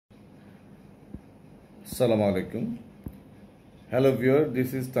Assalamu alaikum. Hello viewer,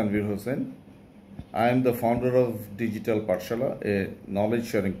 this is Tanvir Hussain. I am the founder of Digital Pathsala, a knowledge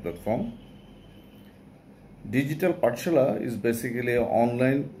sharing platform. Digital Pathsala is basically an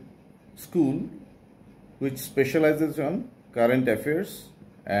online school which specializes on current affairs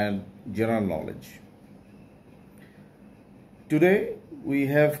and general knowledge. Today we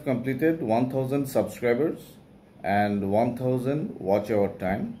have completed 1000 subscribers and 1000 watch hour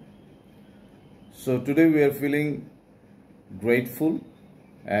time. So today we are feeling grateful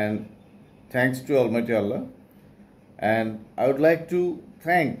and thanks to Almighty Allah, and I would like to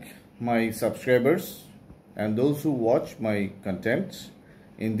thank my subscribers and those who watch my content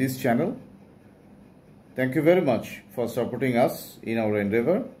in this channel. Thank you very much for supporting us in our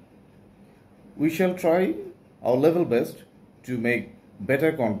endeavor. We shall try our level best to make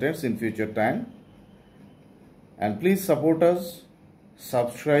better contents in future time, and please support us,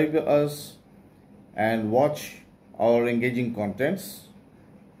 subscribe us and watch our engaging contents.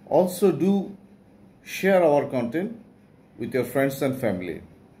 Also do share our content with your friends and family.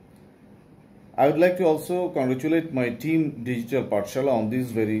 I would like to also congratulate my team Digital Pathsala on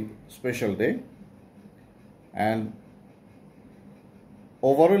this very special day, and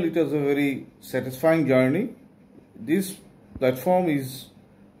overall it was a very satisfying journey. This platform is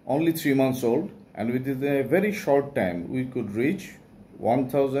only 3 months old, and within a very short time we could reach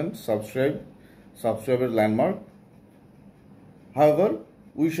 1000 subscriber landmark. However,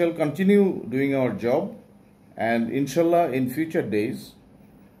 we shall continue doing our job, and inshallah in future days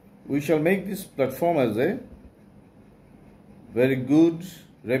we shall make this platform as a very good,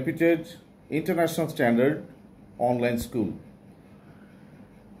 reputed, international standard online school.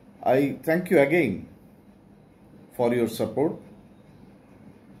 I thank you again for your support.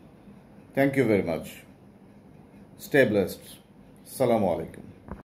 Thank you very much. Stay blessed. Assalamu alaikum.